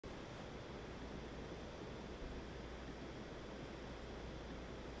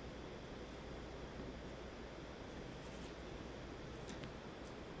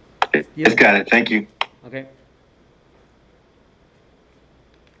Just got it. Thank you. Okay.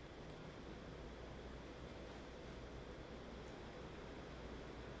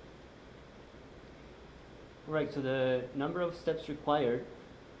 Right, so the number of steps required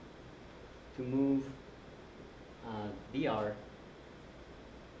to move dr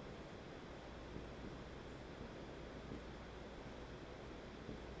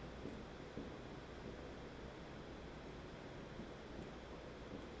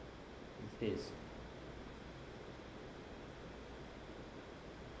is this.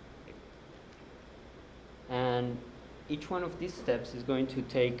 And each one of these steps is going to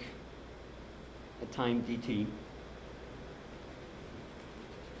take a time dt.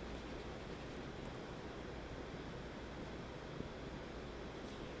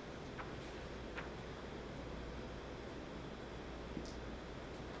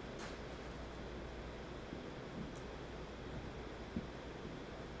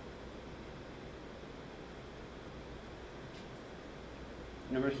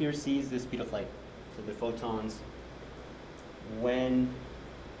 Number here c is the speed of light. So the photons, when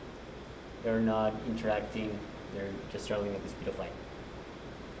they're not interacting, they're just traveling at the speed of light.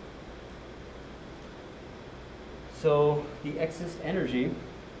 So the excess energy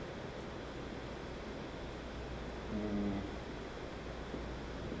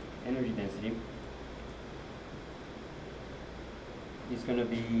energy density is going to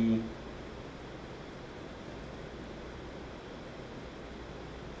be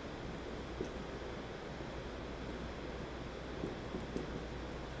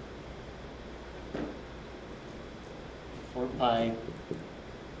pi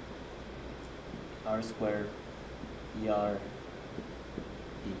r squared er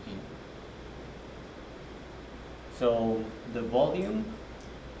dE. So the volume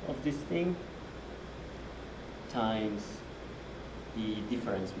of this thing times the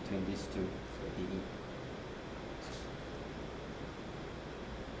difference between these two, so dE.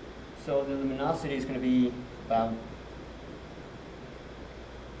 So the luminosity is going to be about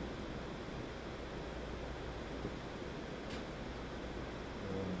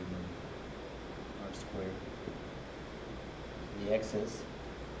the excess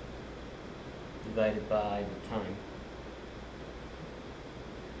divided by the time.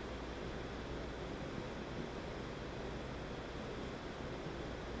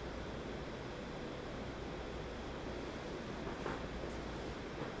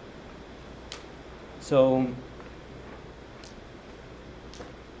 So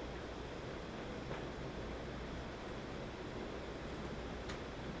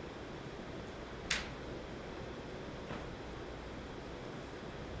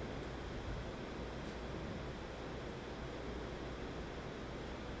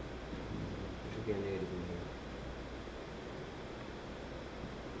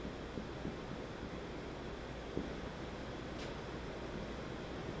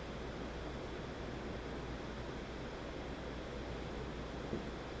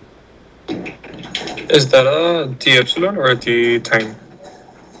is that the epsilon or the time?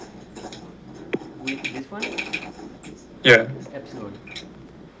 With this one? Yeah. Epsilon.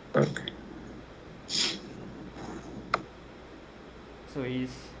 Okay. So is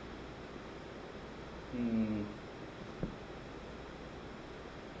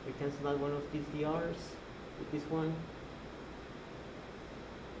we cancel out one of these drs with this one.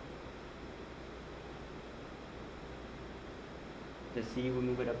 The c, we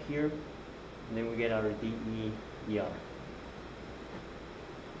move it up here, and then we get our dE dr.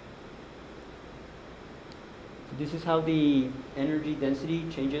 So this is how the energy density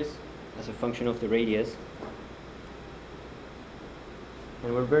changes as a function of the radius.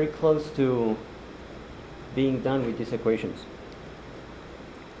 And we're very close to being done with these equations.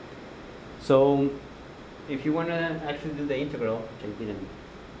 So if you want to actually do the integral, which I didn't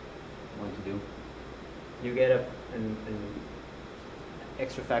want to do, you get an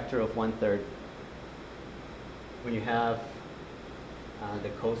extra factor of 1/3 when you have the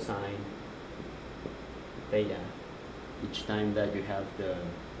cosine theta each time that you have the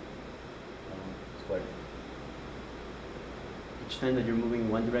square. Each time that you're moving in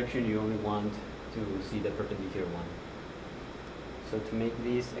one direction, you only want to see the perpendicular one. So to make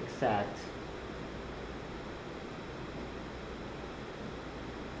this exact,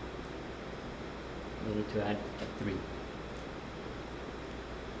 you need to add a 3.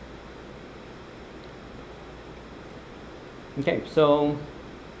 Okay, so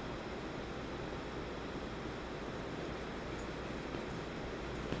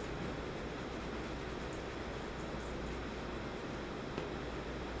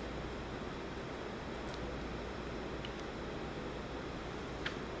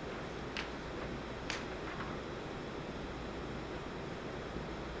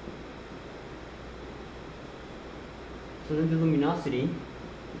So then the luminosity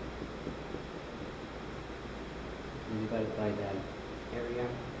divided by that area.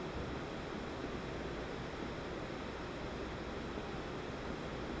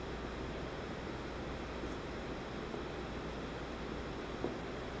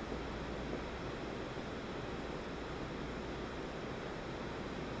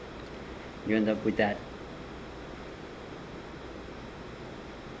 You end up with that.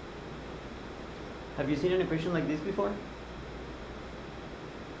 Have you seen an equation like this before?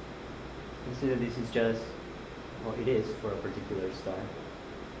 Consider this is just, well, it is for a particular star.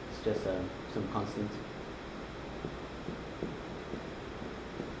 It's just some constant.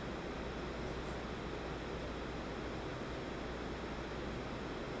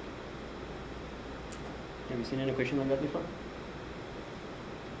 Have you seen an equation like that before?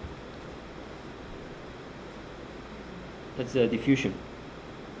 That's the diffusion.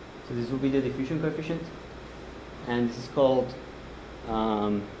 So this will be the diffusion coefficient, and this is called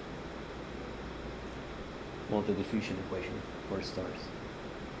well, the diffusion equation for stars.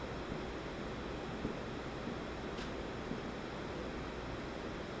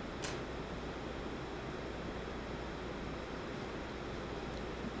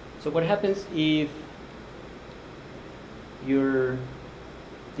 So what happens if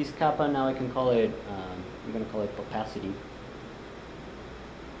this kappa, now I can call it, I'm going to call it opacity,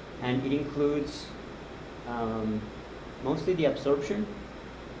 and it includes mostly the absorption,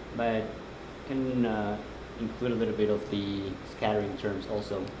 but can include a little bit of the scattering terms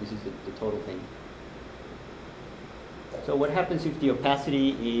also. This is the total thing. So what happens if the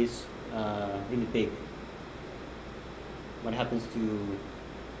opacity is really big? What happens to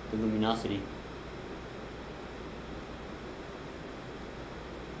the luminosity?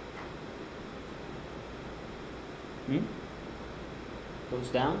 Goes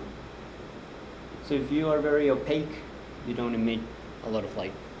down. So if you are very opaque, you don't emit a lot of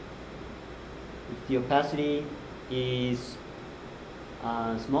light. If the opacity is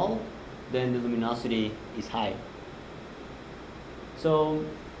small, then the luminosity is high. So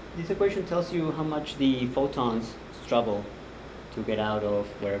this equation tells you how much the photons struggle to get out of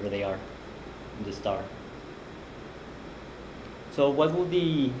wherever they are in the star. So what will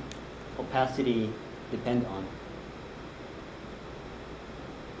the opacity depend on?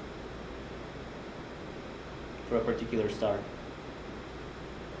 For a particular star.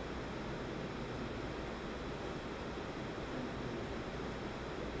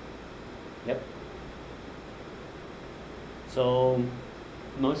 Yep. So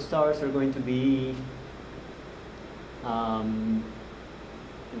most stars are going to be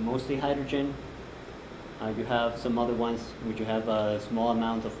mostly hydrogen. You have some other ones which you have a small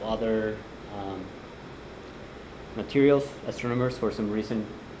amount of other materials. Astronomers, for some reason,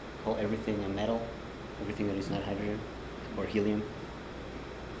 call everything a metal. Everything that is not hydrogen or helium.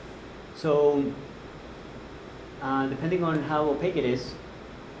 So depending on how opaque it is,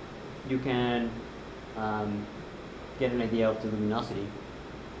 you can get an idea of the luminosity,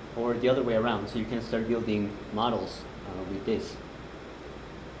 or the other way around. So you can start building models with this.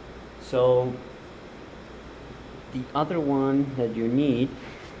 So the other one that you need,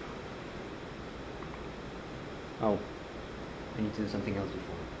 oh, I need to do something else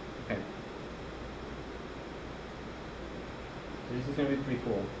before. Okay. This is going to be pretty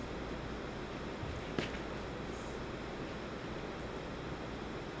cool.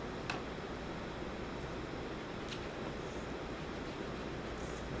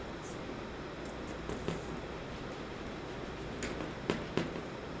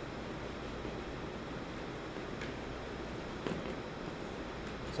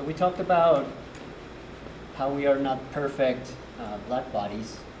 So we talked about how we are not perfect black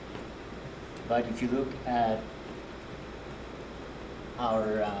bodies, but if you look at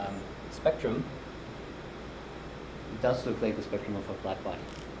our spectrum, it does look like the spectrum of a black body.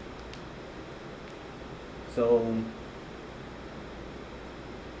 So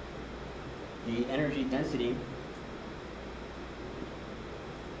the energy density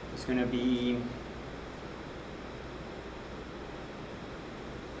is going to be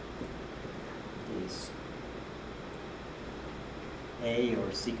is A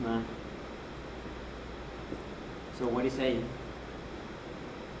or sigma. So what is A?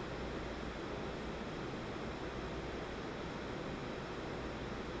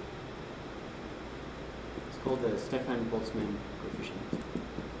 Called the Stefan-Boltzmann coefficient.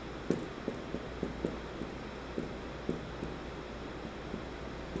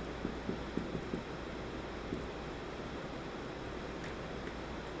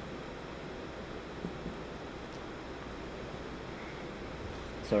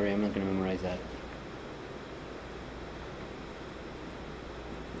 Sorry, I'm not going to memorize that.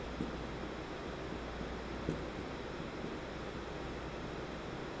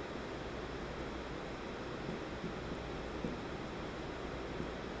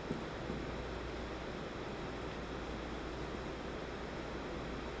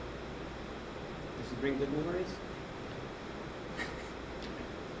 bring good memories?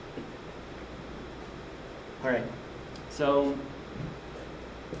 All right, so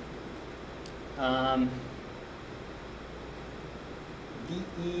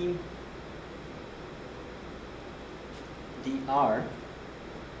dE dr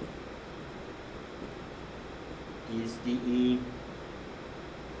is dE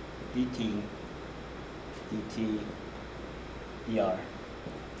dt dt dr.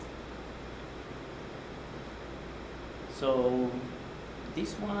 So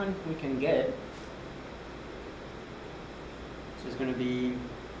this one we can get. So it's going to be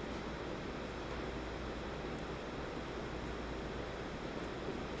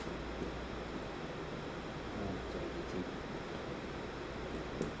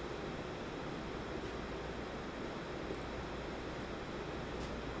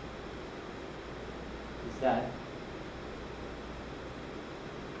that.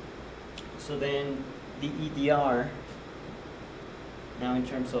 So then the EDR, now in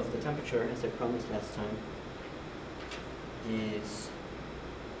terms of the temperature, as I promised last time, is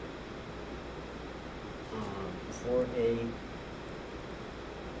 4a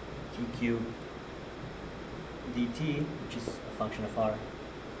TQ dt, which is a function of R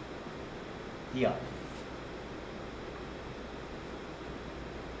dr.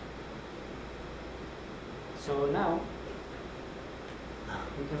 So now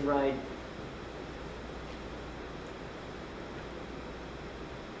we can write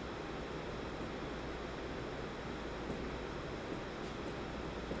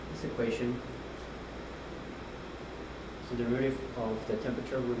this equation. So the derivative of the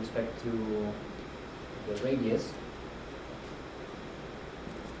temperature with respect to the radius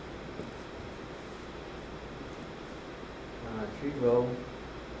three rho,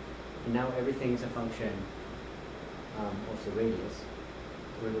 and now everything is a function of the radius.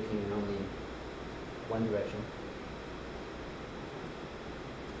 We're looking in only one direction,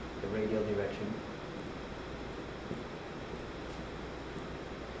 the radial direction.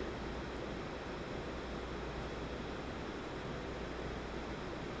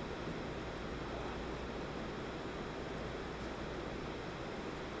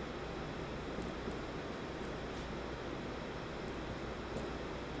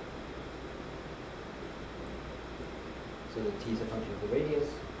 So the t is a function of the radius.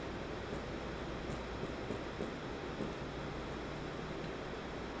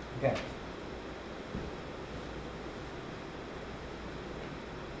 Okay.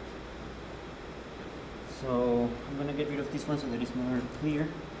 So I'm going to get rid of this one so that it's more clear.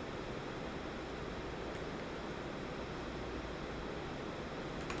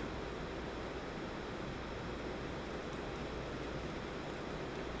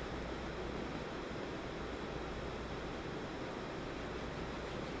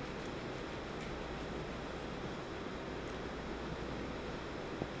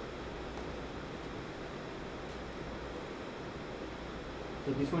 So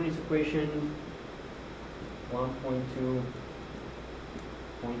this one is equation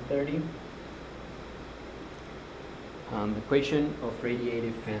 1.2.30, equation of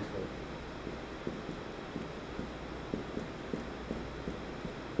radiative transport.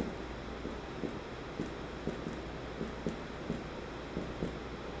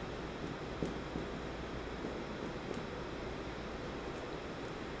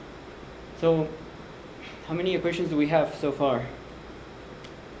 So how many equations do we have so far?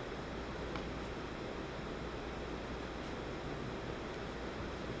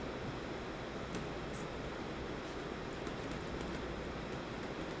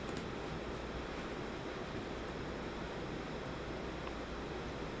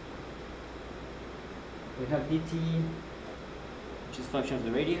 We have dt, which is a function of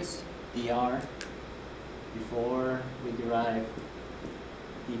the radius, dr, before we derive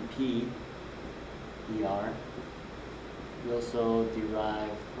dp, dr. We also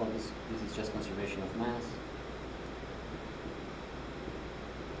derive, well, this is just conservation of mass,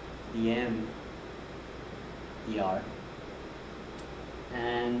 dm, dr.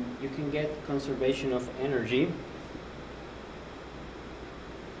 And you can get conservation of energy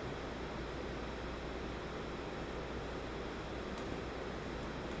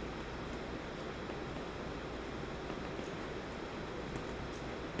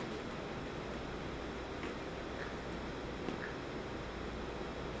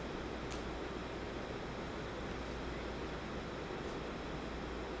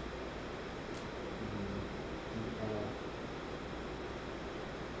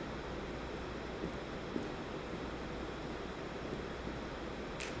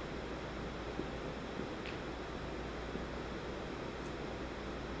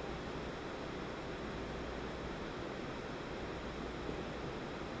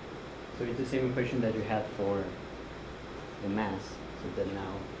it's the same equation that you had for the mass. So that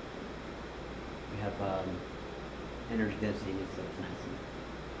now we have energy density instead of mass.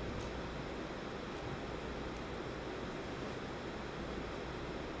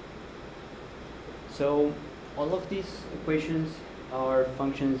 So all of these equations are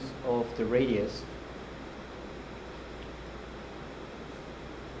functions of the radius.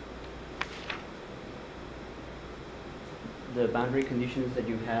 The boundary conditions that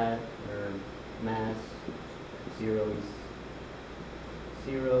you had are mass 0 is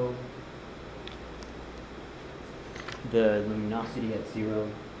 0. The luminosity at 0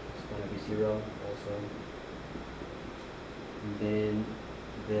 is going to be 0 also. And then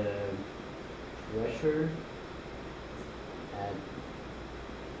the pressure at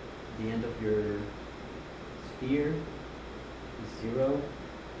the end of your sphere is 0,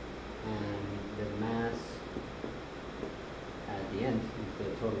 and the mass at the end is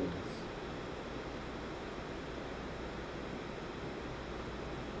the total mass.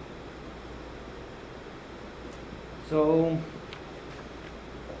 So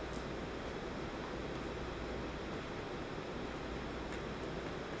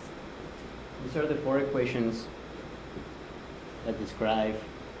these are the 4 equations that describe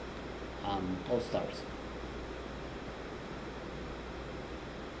all stars.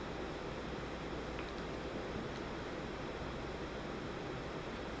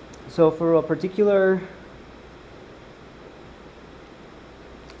 So for a particular,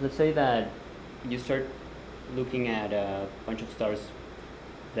 let's say that you start looking at a bunch of stars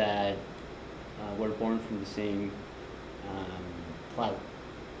that were born from the same cloud.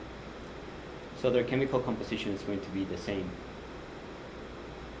 So their chemical composition is going to be the same.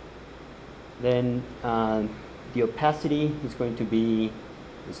 Then the opacity is going to be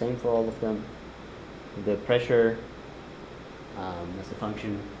the same for all of them. The pressure as a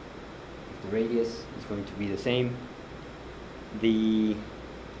function of the radius is going to be the same. The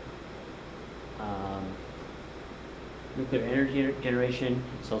nuclear energy generation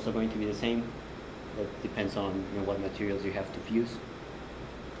is also going to be the same. That depends on what materials you have to fuse.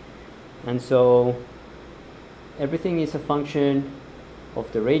 And so everything is a function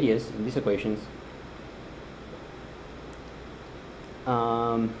of the radius in these equations.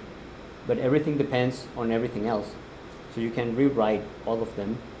 But everything depends on everything else. So you can rewrite all of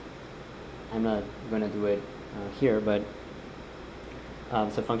them. I'm not going to do it here, but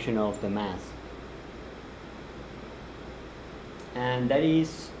it's a function of the mass. And that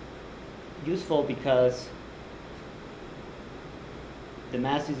is useful because the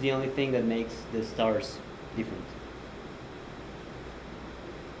mass is the only thing that makes the stars different.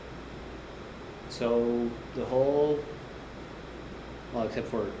 So the whole, well, except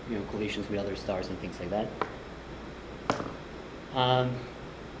for collisions with other stars and things like that,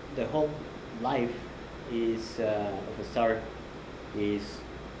 the whole life is of a star is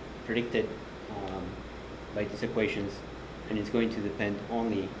predicted by these equations, and it's going to depend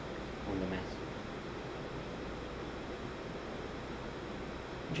only on the mass,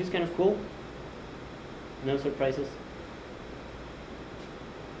 which is kind of cool. No surprises.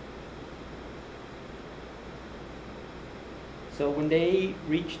 So when they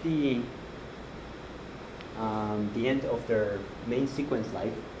reach the end of their main sequence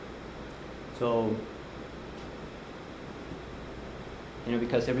life, so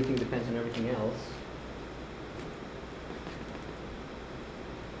because everything depends on everything else,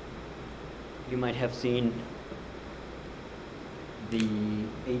 you might have seen the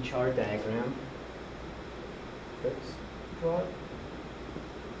HR diagram. Let's draw it.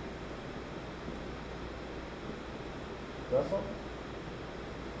 Russell?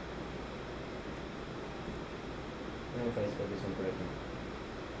 I don't know if I spelled this one correctly.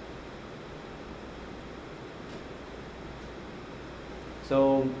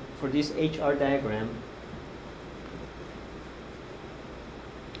 So for this HR diagram,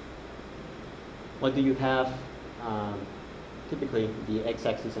 what do you have? Typically the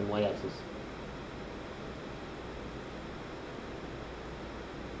x-axis and y-axis.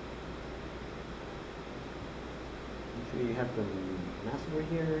 Sure you have the mass over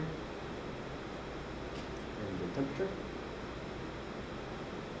here and the temperature.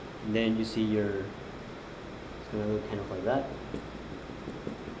 And then you see it's going to look kind of like that.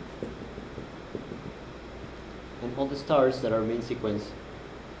 And all the stars that are main sequence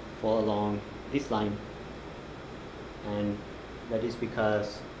fall along this line, and that is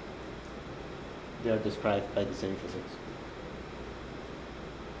because they are described by the same physics.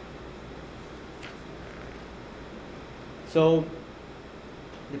 So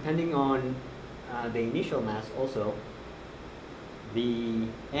depending on the initial mass also, the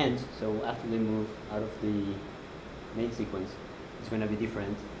end, so after they move out of the main sequence, it's going to be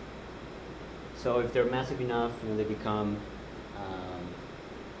different. So if they're massive enough, they become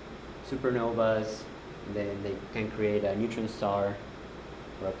supernovas, then they can create a neutron star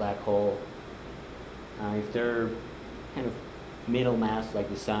or a black hole. If they're kind of middle mass like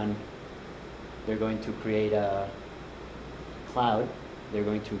the sun, they're going to create a cloud. They're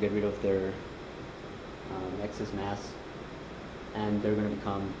going to get rid of their excess mass, and they're going to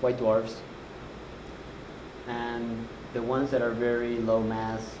become white dwarfs. And the ones that are very low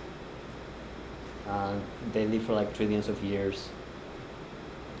mass, they live for like trillions of years.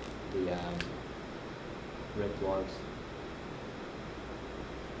 The red dwarfs.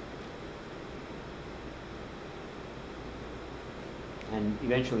 And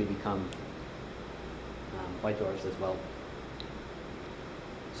eventually become white dwarfs as well.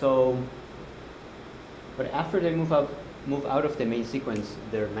 So, but after they move out of the main sequence,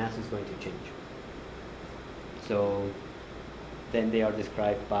 their mass is going to change. So then they are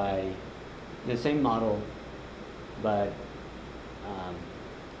described by the same model, but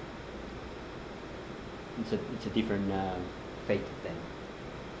it's a different fate then.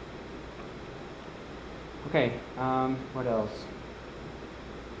 Okay, what else?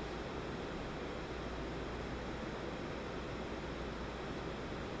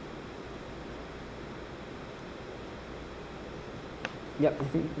 Yep, I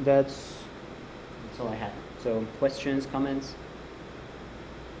think that's all I had. So questions, comments?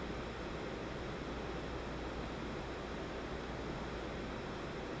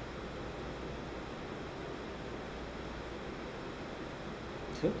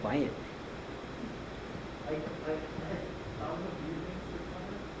 So quiet. I found a few things to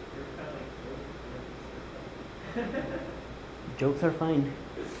comment. They're kind of like jokes. Jokes are fine.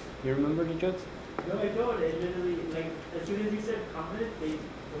 You remember the jokes? No, I don't. It literally, like, as soon as you said comment, they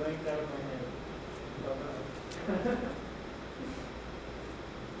blanked out of my head.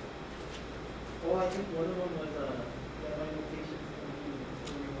 Oh, I think one of them was that my notation's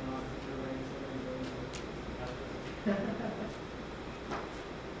going off if you're writing so many jokes.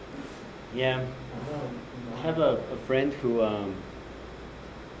 Yeah. I have a friend who, and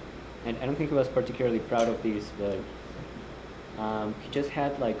I don't think he was particularly proud of this, but he just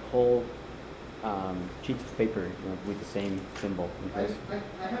had like whole sheets of paper with the same symbol. I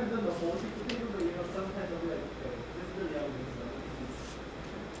haven't done the whole sheet of paper, but sometimes I'll be like, okay, this is really ugly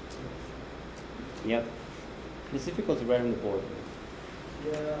stuff. Yep. It's difficult to write on the board.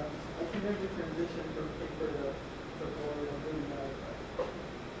 Yeah, I can never transition from paper to board. I'm really bad at that.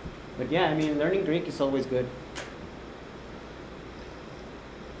 But yeah, I mean, learning Greek is always good.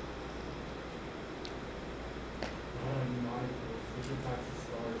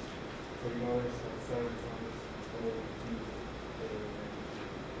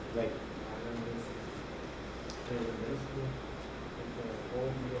 Right.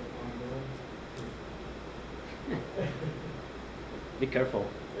 Be careful.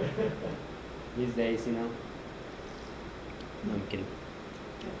 These days, No, I'm kidding.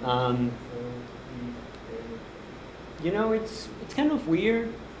 It's kind of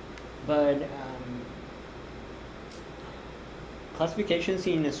weird, but classifications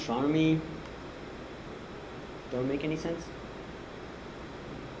in astronomy don't make any sense.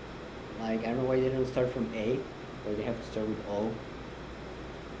 Like, I don't know why they don't start from A, or they have to start with O.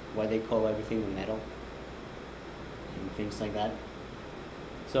 Why they call everything a metal, and things like that.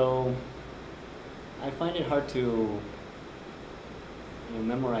 So, I find it hard to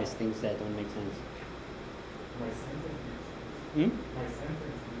memorize things that don't make sense. My sentence. Hmm? My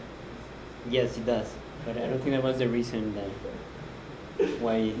sentence. Yes, it does. But I don't think that was the reason that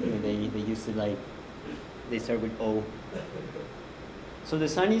why they used to they start with O. So the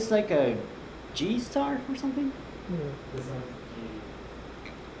sun is like a G star or something? The sun.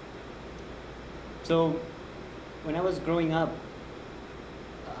 So when I was growing up,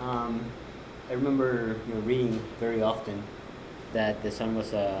 I remember reading very often that the sun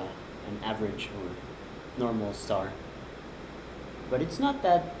was an average or normal star. But it's not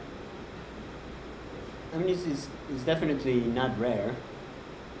that. I mean, it's definitely not rare.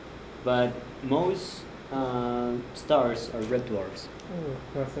 But most stars are red dwarfs. Oh,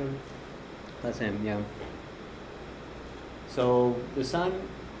 class M. Class M, yeah. So the sun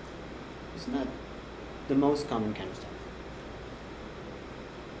is not the most common kind of star.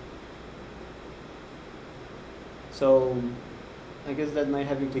 So I guess that might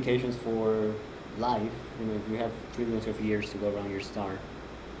have implications for life. If you have trillions of years to go around your star.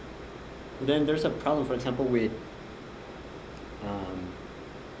 But then there's a problem, for example, with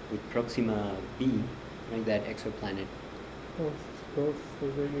Proxima b, right? That exoplanet. Oh, those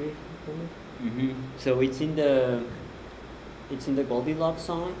radiation coming? So it's in the Goldilocks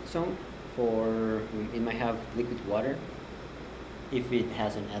zone for it might have liquid water if it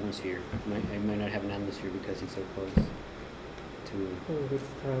has an atmosphere. It might not have an atmosphere because it's so close to. Oh, it's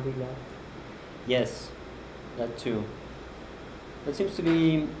terribly loud. Yes, that too. That seems to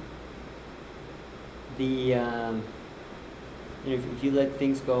be the if you let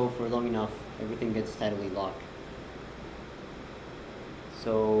things go for long enough, everything gets tightly locked.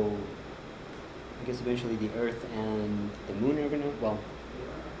 So I guess eventually the Earth and the Moon are gonna, well,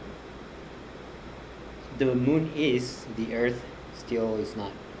 the Moon is, the Earth still is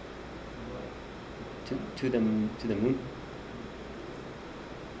not to the Moon.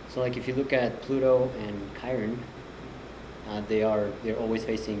 So like if you look at Pluto and Chiron, they're always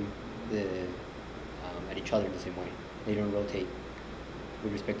facing at each other the same way. They don't rotate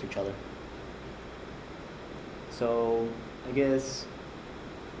with respect to each other. So I guess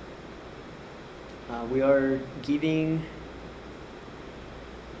we are giving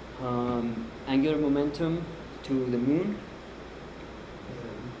angular momentum to the Moon.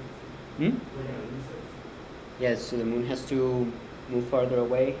 Yes, so the Moon has to move farther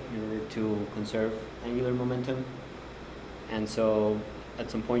away in order to conserve angular momentum. And so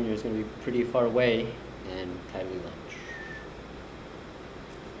at some point it's going to be pretty far away and tidally locked.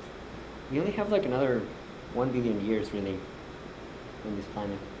 We only have like another 1 billion years really on this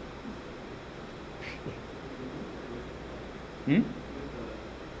planet.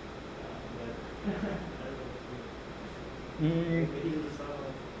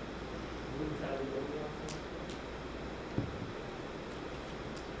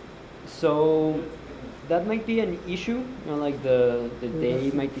 So that might be an issue, you know, like the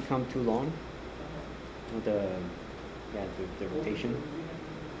day might become too long. The rotation.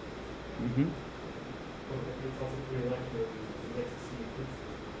 It's also pretty lucky that we get to see eclipses.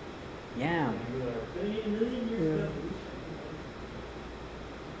 Yeah. Yeah.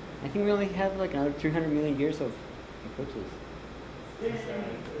 I think we only have like another 300 million years of eclipses. It's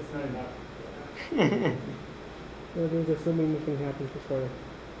not enough. Well, there's assuming nothing happens before.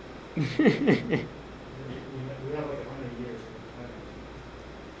 We have like 100 years.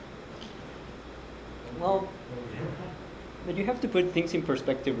 Well, but you have to put things in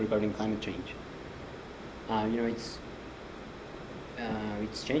perspective regarding climate change. You know, it's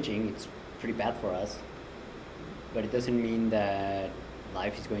changing. It's pretty bad for us, but it doesn't mean that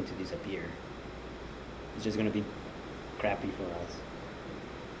life is going to disappear. It's just going to be crappy for us.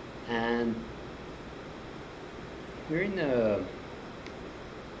 And we are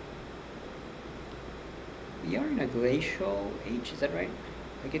in a glacial age. Is that right?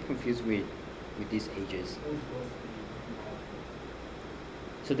 I get confused with these ages.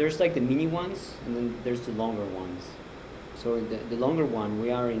 So there's like the mini ones, and then there's the longer ones. So the longer one, we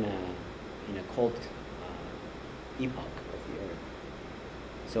are in a cold epoch of the Earth.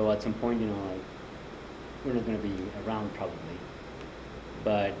 So at some point, you know, like we're not going to be around probably,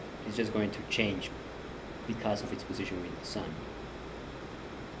 but it's just going to change because of its position with the sun.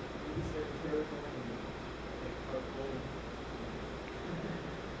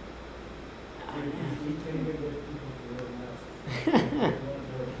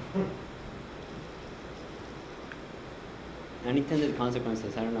 Unintended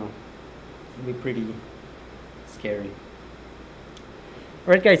consequences, I don't know. It'll be pretty scary.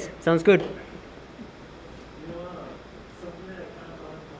 Alright guys, sounds good.